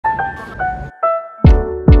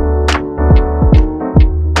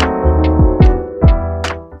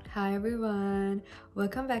Hi everyone,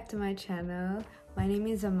 welcome back to my channel. My name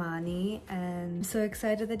is Amaani and I'm so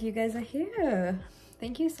excited that you guys are here.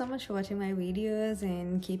 Thank you so much for watching my videos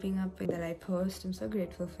and keeping up with that I post. I'm so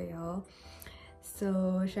grateful for y'all.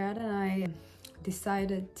 So Sharad and I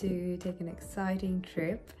decided to take an exciting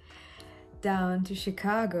trip down to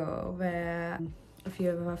Chicago where a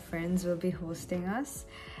few of our friends will be hosting us,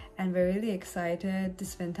 and we're really excited to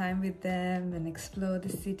spend time with them and explore the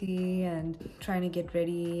city and trying to get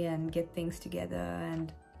ready and get things together.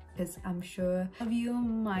 And because I'm sure some of you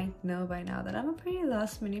might know by now that I'm a pretty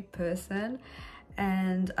last minute person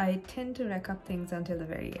and I tend to rack up things until the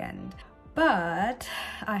very end. But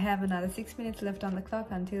I have another 6 minutes left on the clock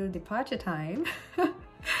until departure time.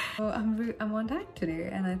 So I'm on time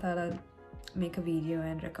today and I thought I'd make a video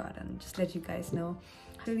and record and just let you guys know.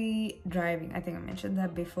 Actually driving, I think I mentioned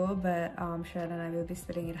that before, but Sharad and I will be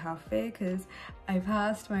splitting it halfway because I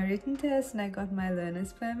passed my written test and I got my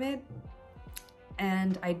learner's permit,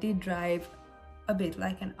 and I did drive a bit,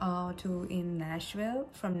 like an hour or two in Nashville,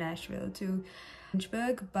 from Nashville to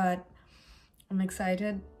Lynchburg, but I'm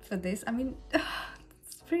excited for this. I mean,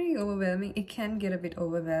 it's pretty overwhelming. It can get a bit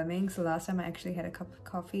overwhelming. So last time I actually had a cup of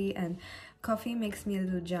coffee, and coffee makes me a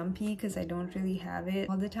little jumpy because I don't really have it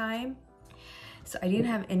all the time. So I didn't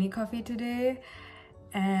have any coffee today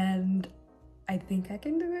and I think I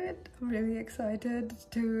can do it. I'm really excited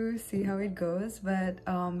to see how it goes. But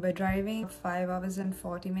we're driving 5 hours and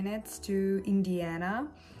 40 minutes to Indiana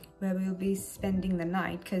where we'll be spending the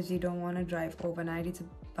night because you don't want to drive overnight. It's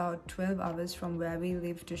about 12 hours from where we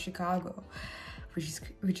live to Chicago,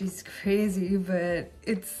 which is crazy, but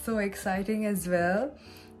it's so exciting as well.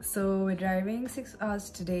 So we're driving 6 hours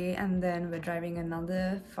today and then we're driving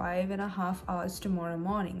another 5.5 hours tomorrow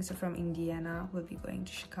morning. So from Indiana we'll be going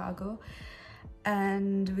to Chicago,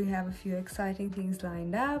 and we have a few exciting things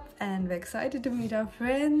lined up and we're excited to meet our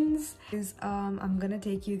friends. I'm gonna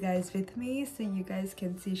take you guys with me so you guys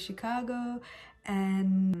can see Chicago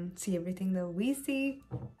and see everything that we see.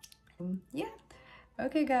 Yeah,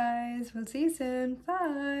 okay guys, we'll see you soon.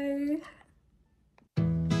 Bye.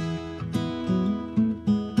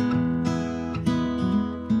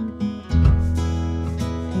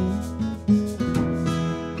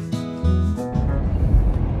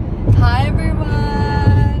 Hi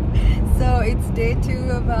everyone! So it's day 2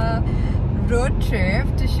 of our road trip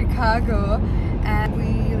to Chicago, and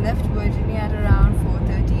we left Virginia at around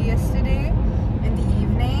 4:30 yesterday in the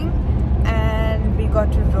evening, and we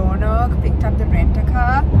got to Roanoke, picked up the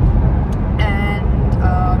rent-a-car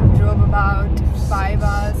and drove about 5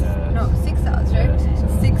 hours, no 6 hours, right?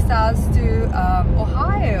 6 hours to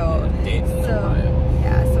Ohio.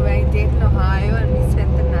 Yeah, so we're in Dayton, Ohio, and we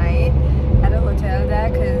spent the night at a hotel there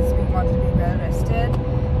because we wanted to be well rested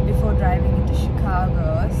before driving into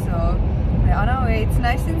Chicago. So we're on our way. It's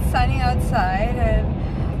nice and sunny outside, and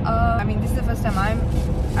I mean, this is the first time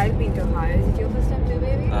I've been to Ohio. Is it your first time too,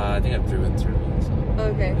 baby? I think I've driven through. So.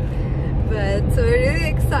 Okay, but so we're really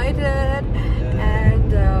excited,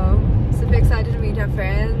 and super excited to meet our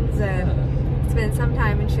friends and spend some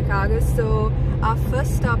time in Chicago. So our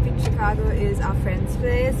first stop in Chicago is our friend's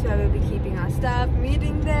place where we'll be keeping our stuff,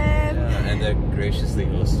 meeting them. Yeah, and they're graciously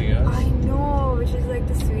hosting us. I know, which is like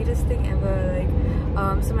the sweetest thing ever.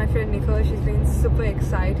 Like, so my friend Nicole, she's been super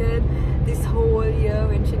excited this whole year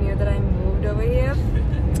when she knew that I moved over here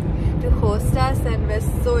to host us, and we're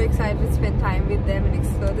so excited to spend time with them and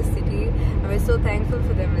explore the city, and we're so thankful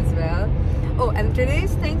for them as well. Oh, and today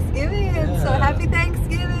is Thanksgiving, so happy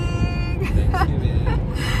Thanksgiving!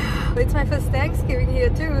 It's my first Thanksgiving here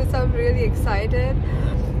too, so I'm really excited.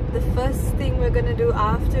 The first thing we're gonna do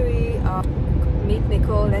after we meet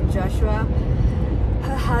Nicole and Joshua,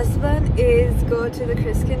 her husband, is go to the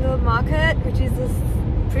Chriskindlmarket, which is this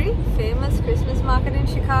pretty famous Christmas market in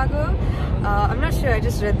Chicago. I'm not sure, I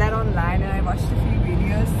just read that online and I watched a few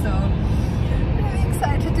videos, so I'm really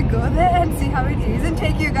excited to go there and see how it is and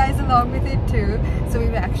take you guys along with it too. So we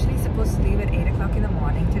were actually supposed to leave at 8 o'clock in the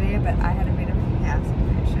morning today, but I had a bit of a gas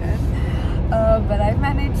situation. But I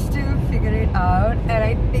managed to figure it out and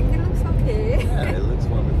I think it looks okay. Yeah, it looks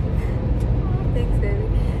wonderful. Oh, thanks baby.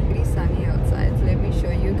 Pretty sunny outside, so let me show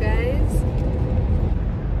you guys.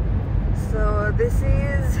 So this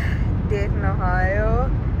is Dayton, Ohio.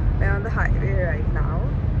 We're on the highway right now.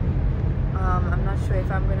 I'm not sure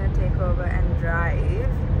if I'm gonna take over and drive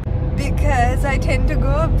because I tend to go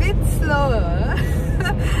a bit slower.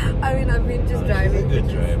 I mean, I've been just driving. Good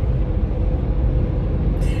drive.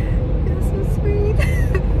 You're so sweet.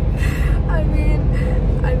 I mean,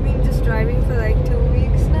 I've been just driving for like 2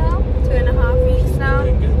 weeks now, 2.5 weeks now.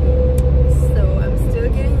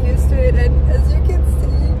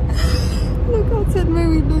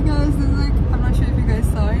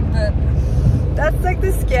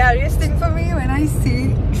 scariest thing for me when I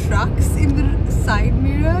see trucks in the side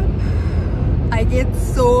mirror. I get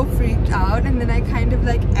so freaked out, and then I kind of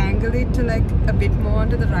like angle it to like a bit more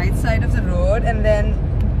onto the right side of the road, and then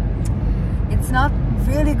it's not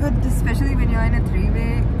really good, especially when you're in a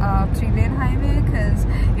three-lane highway, because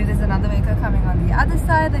if there's another vehicle coming on the other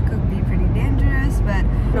side, that could be pretty dangerous. But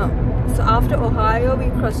no. So after Ohio, we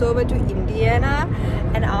cross over to Indiana,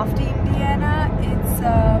 and after Indiana, it's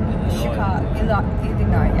Chicago,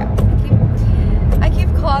 Illinois. Yeah, I keep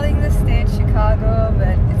calling the state Chicago,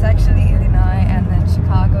 but it's actually Illinois, and then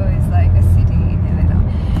Chicago is like a city in Illinois.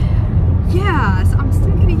 Yeah, so I'm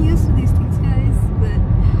still getting used to these things, guys, but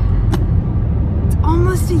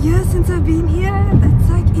almost a year since I've been here. That's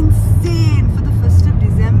like insane. For the 1st of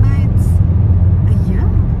December, it's a year.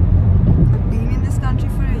 I've been in this country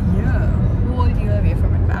for a year, whole year away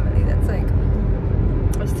from my family. That's like,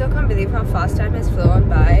 I still can't believe how fast time has flown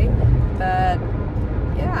by. But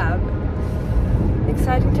yeah,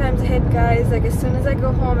 exciting times ahead, guys. Like as soon as I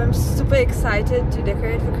go home, I'm super excited to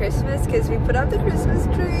decorate for Christmas, because we put up the Christmas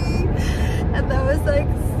tree, and that was like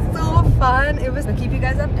so fun. I'll keep you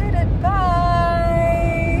guys updated. Bye.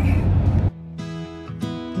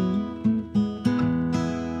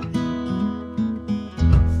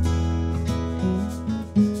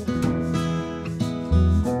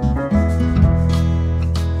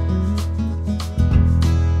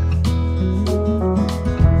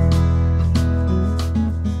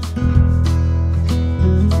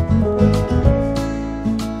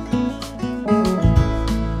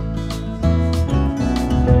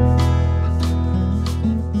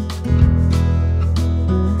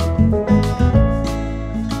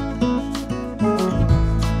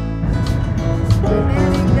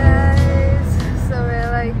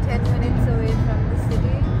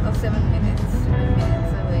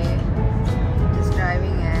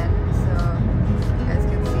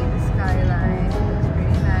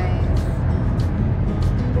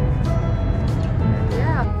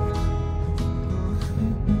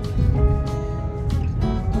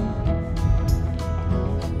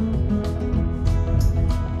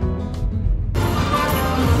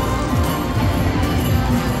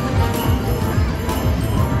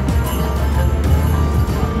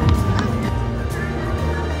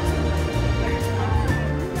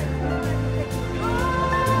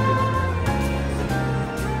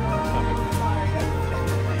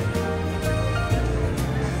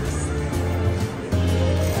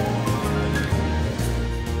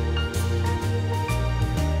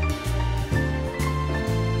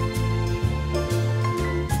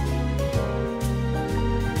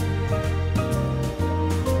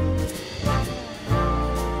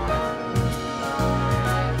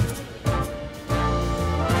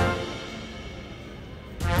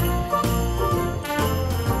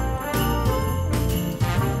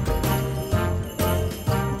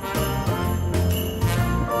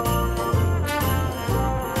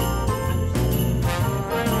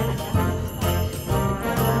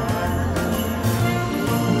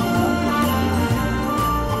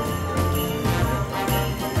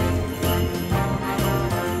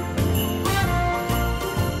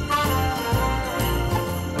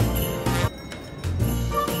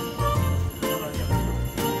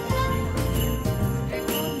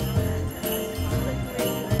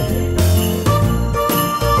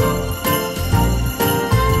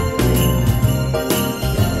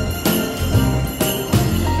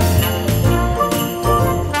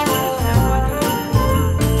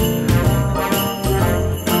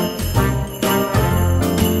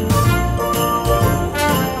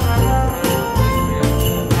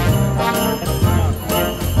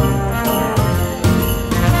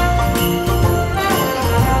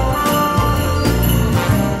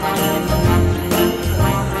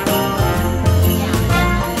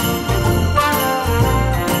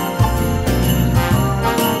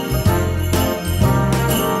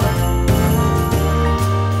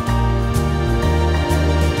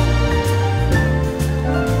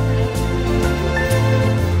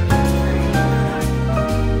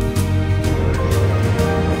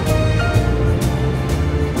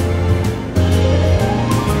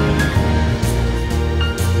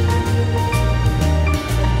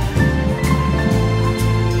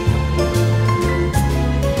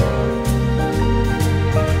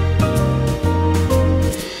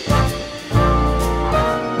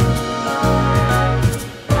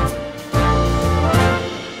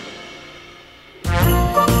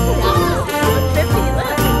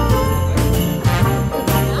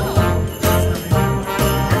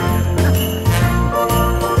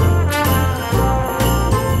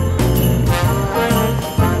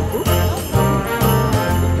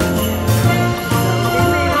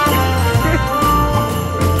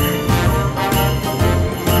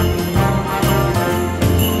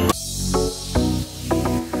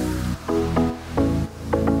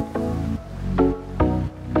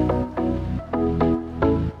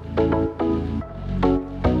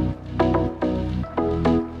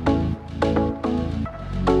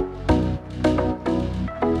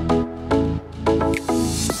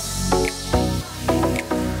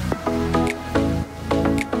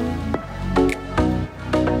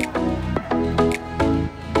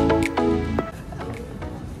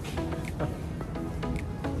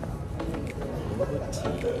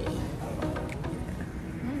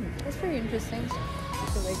 That's pretty interesting. I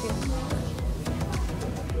like it.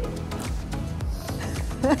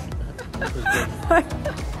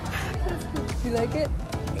 You like it?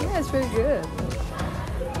 Yeah, it's very good.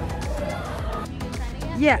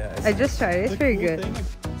 Yeah, I just tried it. It's very good.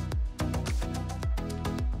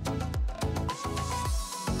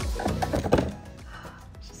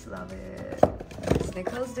 Just love it.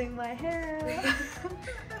 Nicole's doing my hair.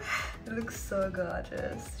 It looks so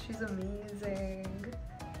gorgeous. She's amazing.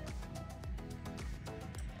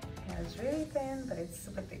 Yeah, it's really thin, but it's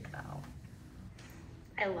super thick now.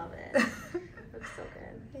 I love it. Looks so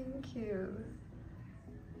good. Thank you.